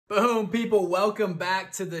Boom, people, welcome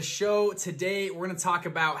back to the show. Today, we're gonna talk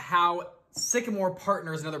about how Sycamore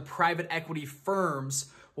Partners and other private equity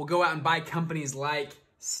firms will go out and buy companies like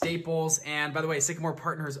Staples. And by the way, Sycamore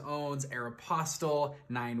Partners owns Aeropostale,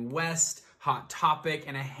 9 West, Hot Topic,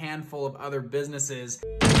 and a handful of other businesses.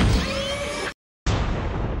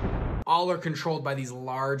 All are controlled by these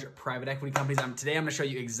large private equity companies. Today I'm gonna show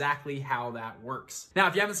you exactly how that works. Now,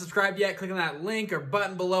 if you haven't subscribed yet, click on that link or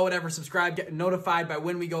button below, whatever, subscribe, get notified by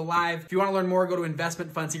when we go live. If you wanna learn more, go to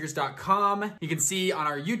investmentfundsecrets.com. You can see on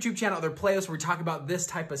our YouTube channel other playlists where we talk about this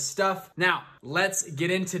type of stuff. Now, let's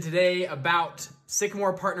get into today about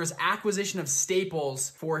Sycamore Partners' acquisition of Staples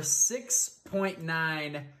for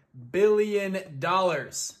 $6.9 billion.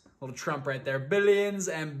 Little Trump right there, billions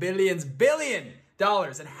and billions, billion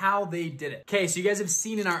dollars, and how they did it. Okay, so you guys have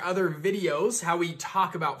seen in our other videos how we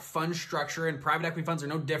talk about fund structure, and private equity funds are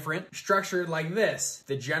no different. Structured like this: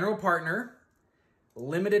 the general partner,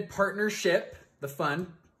 limited partnership, the fund,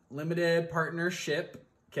 limited partnership,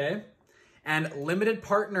 okay? And limited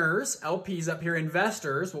partners, LPs up here,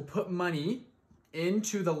 investors, will put money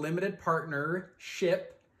into the limited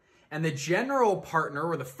partnership, and the general partner,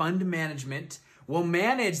 or the fund management, will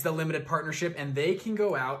manage the limited partnership, and they can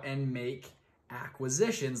go out and make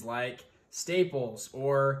acquisitions like Staples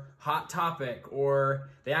or Hot Topic, or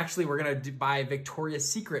they actually were gonna buy Victoria's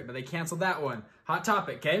Secret, but they canceled that one. Hot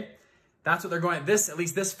Topic, okay? That's what they're going at. At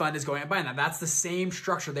least this fund is going at buying that. That's the same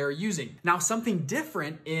structure they're using. Now, something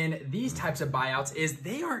different in these types of buyouts is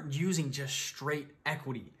they aren't using just straight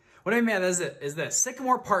equity. What I mean by that is this: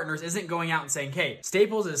 Sycamore Partners isn't going out and saying, hey,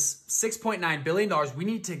 Staples is $6.9 billion. We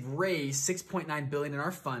need to raise $6.9 billion in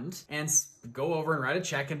our fund and go over and write a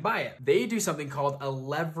check and buy it. They do something called a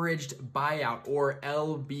leveraged buyout, or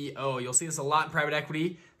LBO. You'll see this a lot in private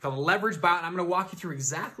equity, called a leveraged buyout. And I'm gonna walk you through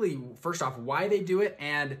exactly, first off, why they do it,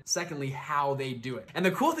 and secondly, how they do it. And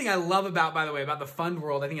the cool thing I love about, by the way, about the fund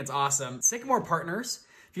world, I think it's awesome. Sycamore Partners,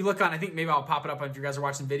 if you look on, I think maybe I'll pop it up if you guys are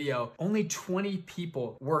watching the video, only 20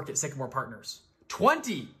 people work at Sycamore Partners.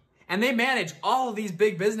 20! And they manage all of these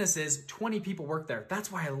big businesses. 20 people work there. That's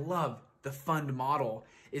why I love the fund model,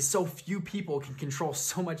 is so few people can control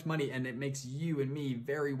so much money, and it makes you and me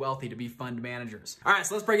very wealthy to be fund managers. All right,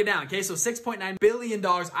 so let's break it down, okay? So $6.9 billion.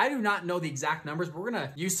 I do not know the exact numbers, but we're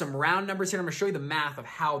gonna use some round numbers here. I'm gonna show you the math of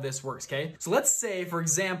how this works, okay? So let's say, for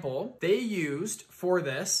example, they used for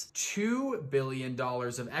this $2 billion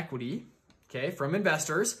of equity, okay, from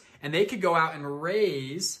investors, and they could go out and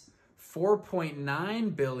raise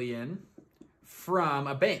 $4.9 billion from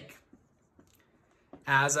a bank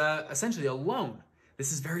as essentially a loan.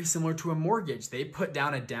 This is very similar to a mortgage. They put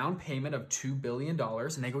down a down payment of $2 billion,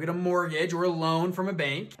 and they go get a mortgage or a loan from a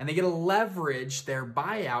bank, and they get to leverage their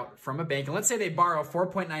buyout from a bank. And let's say they borrow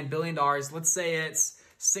 $4.9 billion. Let's say it's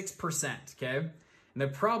 6%, okay? And they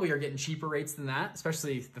probably are getting cheaper rates than that,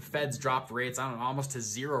 especially if the Fed's dropped rates, I don't know, almost to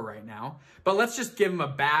 0 right now. But let's just give them a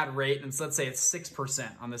bad rate, and let's say it's 6%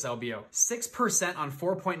 on this LBO. 6% on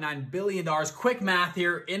 $4.9 billion. Quick math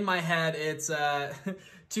here in my head, it's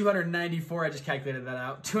 294, I just calculated that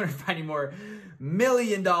out, $290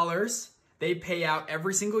 million they pay out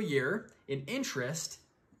every single year in interest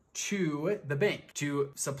to the bank to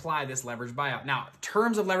supply this leverage buyout. Now,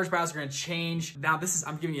 terms of leverage buyouts are gonna change. Now,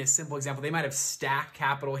 I'm giving you a simple example. They might have stacked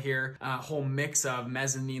capital here, a whole mix of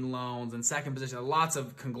mezzanine loans and second position, lots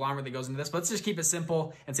of conglomerate that goes into this, but let's just keep it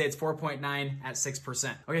simple and say it's 4.9 at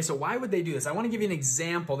 6%. Okay, so why would they do this? I wanna give you an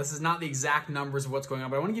example. This is not the exact numbers of what's going on,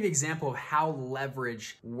 but I wanna give you an example of how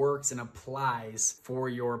leverage works and applies for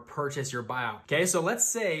your purchase, your buyout. Okay, so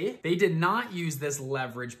let's say they did not use this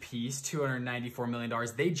leverage piece, $294 million.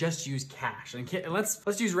 They just use cash. And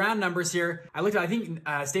let's use round numbers here. I looked at, I think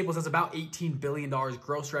Staples has about $18 billion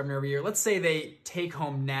gross revenue every year. Let's say they take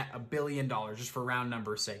home net $1 billion, just for round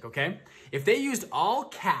numbers sake, okay? If they used all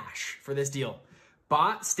cash for this deal,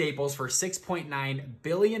 bought Staples for $6.9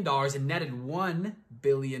 billion and netted $1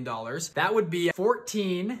 billion, that would be a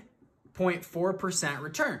 14.4%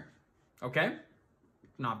 return, okay?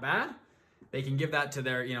 Not bad. They can give that to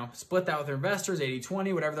their, split that with their investors,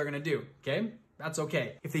 80-20, whatever they're gonna do, okay? That's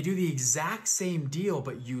okay. If they do the exact same deal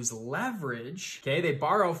but use leverage, okay, they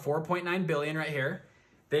borrow $4.9 billion right here.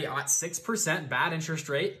 They at 6%, bad interest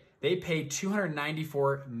rate. They pay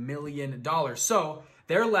 $294 million. So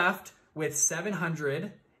they're left with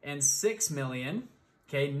 $706 million,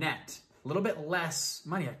 okay, net. A little bit less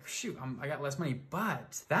money. Shoot, I got less money,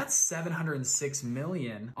 but that's $706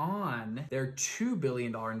 million on their $2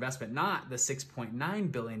 billion investment, not the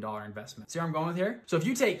 $6.9 billion investment. See where I'm going with here? So if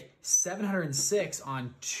you take 706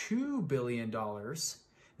 on $2 billion,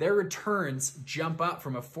 their returns jump up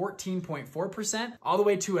from a 14.4% all the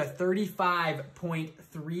way to a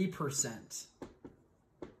 35.3%.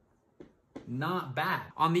 Not bad.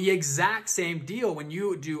 On the exact same deal, when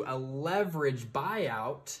you do a leverage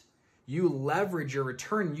buyout, you leverage your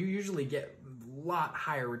return, you usually get a lot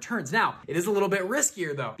higher returns. Now, it is a little bit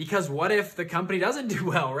riskier though, because what if the company doesn't do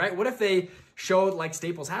well, right? What if they showed, like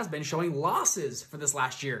Staples has been, showing losses for this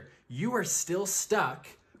last year? You are still stuck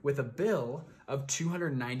with a bill of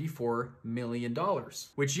 $294 million,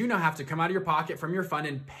 which you now have to come out of your pocket from your fund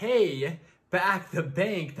and pay back the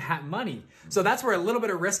bank that money. So that's where a little bit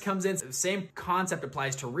of risk comes in. The same concept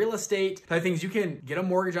applies to real estate. Other things, you can get a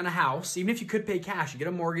mortgage on a house. Even if you could pay cash, you get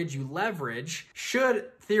a mortgage, you leverage,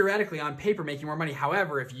 should theoretically on paper make you more money.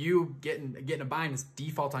 However, if you get in a bind and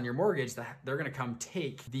default on your mortgage, they're gonna come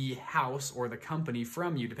take the house or the company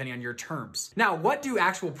from you, depending on your terms. Now, what do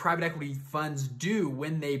actual private equity funds do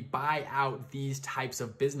when they buy out these types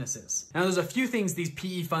of businesses? Now, there's a few things these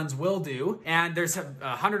PE funds will do, and there's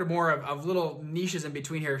 100 or more of little niches in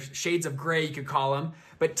between here, shades of gray you could call them.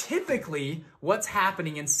 But typically, what's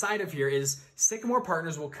happening inside of here is Sycamore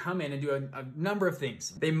Partners will come in and do a number of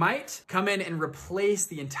things. They might come in and replace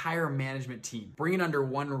the entire management team, bring it under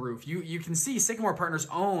one roof. You can see Sycamore Partners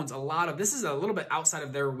owns a lot of, this is a little bit outside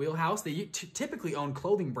of their wheelhouse. They typically own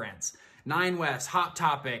clothing brands. Nine West, Hot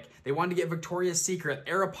Topic, they wanted to get Victoria's Secret,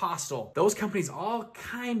 Aeropostale. Those companies all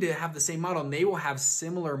kind of have the same model, and they will have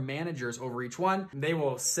similar managers over each one. They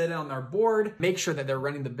will sit on their board, make sure that they're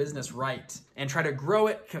running the business right, and try to grow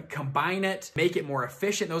it, combine it, make it more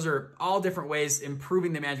efficient. Those are all different ways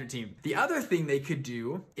improving the management team. The other thing they could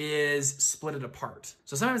do is split it apart.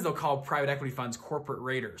 So sometimes they'll call private equity funds corporate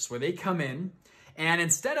raiders, where they come in and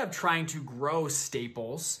instead of trying to grow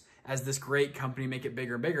Staples as this great company, make it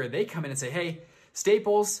bigger and bigger, they come in and say, hey,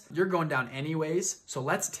 Staples, you're going down anyways, so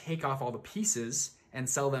let's take off all the pieces and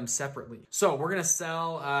sell them separately. So we're gonna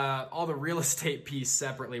sell all the real estate piece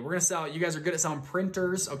separately. We're gonna sell, you guys are good at selling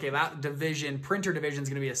printers. Okay, that division, printer division is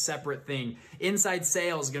gonna be a separate thing. Inside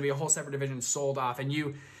sales is gonna be a whole separate division sold off. And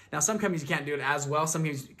now some companies you can't do it as well. Some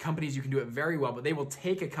companies you can do it very well, but they will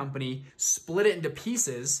take a company, split it into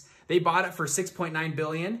pieces. They bought it for $6.9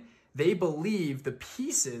 billion. They believe the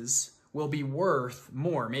pieces will be worth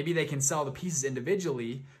more. Maybe they can sell the pieces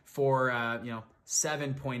individually for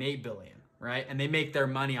 $7.8 billion, right? And they make their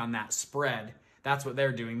money on that spread. That's what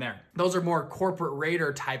they're doing there. Those are more corporate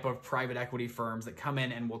raider type of private equity firms that come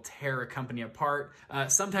in and will tear a company apart.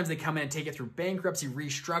 Sometimes they come in and take it through bankruptcy,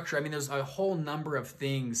 restructure. I mean, there's a whole number of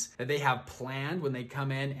things that they have planned when they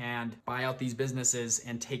come in and buy out these businesses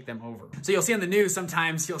and take them over. So you'll see on the news,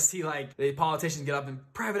 sometimes you'll see like the politicians get up and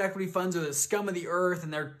private equity funds are the scum of the earth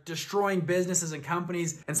and they're destroying businesses and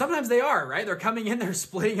companies. And sometimes they are, right? They're coming in, they're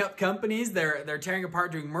splitting up companies, they're tearing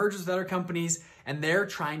apart, doing mergers with other companies, and they're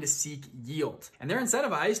trying to seek yield. And they're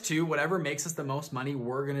incentivized to whatever makes us the most money,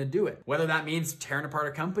 we're gonna do it. Whether that means tearing apart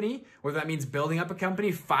a company, whether that means building up a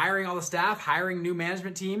company, firing all the staff, hiring new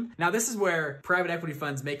management team. Now this is where private equity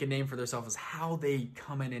funds make a name for themselves, is how they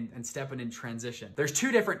come in and step in transition. There's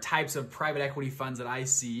two different types of private equity funds that I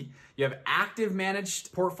see. You have active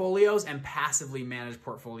managed portfolios and passively managed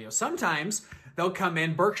portfolios. Sometimes they'll come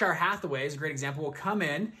in, Berkshire Hathaway is a great example, will come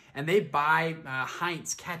in and they buy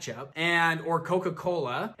Heinz ketchup or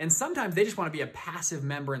Coca-Cola. And sometimes they just want to be a passive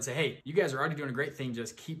member and say, hey, you guys are already doing a great thing,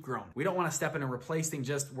 just keep growing. We don't want to step in and replace things,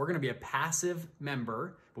 we're going to be a passive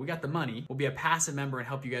member, but we got the money. We'll be a passive member and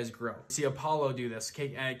help you guys grow. See Apollo do this,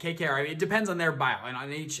 KKR, I mean, it depends on their buyout and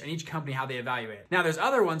on each company how they evaluate it. Now there's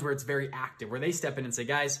other ones where it's very active, where they step in and say,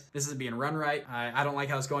 guys, this isn't being run right. I don't like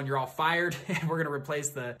how it's going. You're all fired. And we're going to replace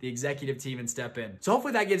the executive team and step in. So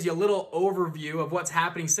hopefully that gives you a little overview of what's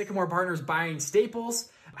happening. Sycamore Partners buying Staples,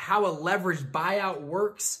 how a leveraged buyout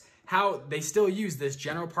works, how they still use this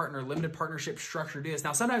general partner, limited partnership structure to do this.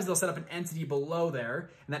 Now, sometimes they'll set up an entity below there,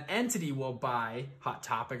 and that entity will buy Hot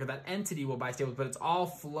Topic, or that entity will buy Staples, but it's all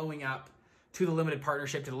flowing up to the limited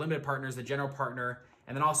partnership, to the limited partners, the general partner,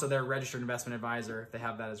 and then also their registered investment advisor, if they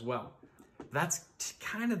have that as well. That's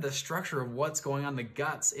kind of the structure of what's going on, the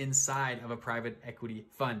guts inside of a private equity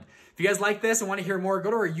fund. If you guys like this and want to hear more, go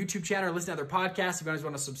to our YouTube channel or listen to other podcasts. If you guys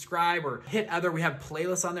want to subscribe or hit other, we have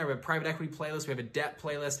playlists on there. We have a private equity playlist. We have a debt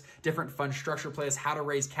playlist, different fund structure playlist, how to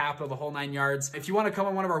raise capital, the whole 9 yards. If you want to come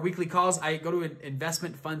on one of our weekly calls, I go to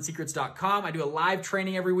investmentfundsecrets.com. I do a live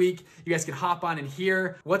training every week. You guys can hop on and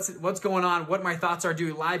hear what's going on, what my thoughts are,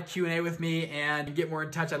 do live Q&A with me and get more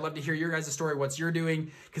in touch. I'd love to hear your guys' story, what you're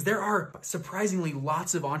doing, because there are surprisingly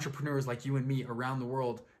lots of entrepreneurs like you and me around the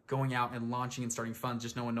world going out and launching and starting funds,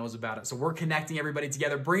 just no one knows about it. So we're connecting everybody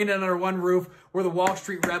together, bringing it under one roof. We're the Wall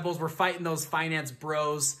Street rebels. We're fighting those finance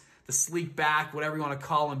bros, the sleek back, whatever you want to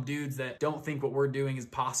call them, dudes that don't think what we're doing is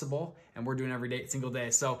possible and we're doing every day, single day.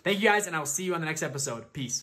 So thank you guys, and I will see you on the next episode. Peace.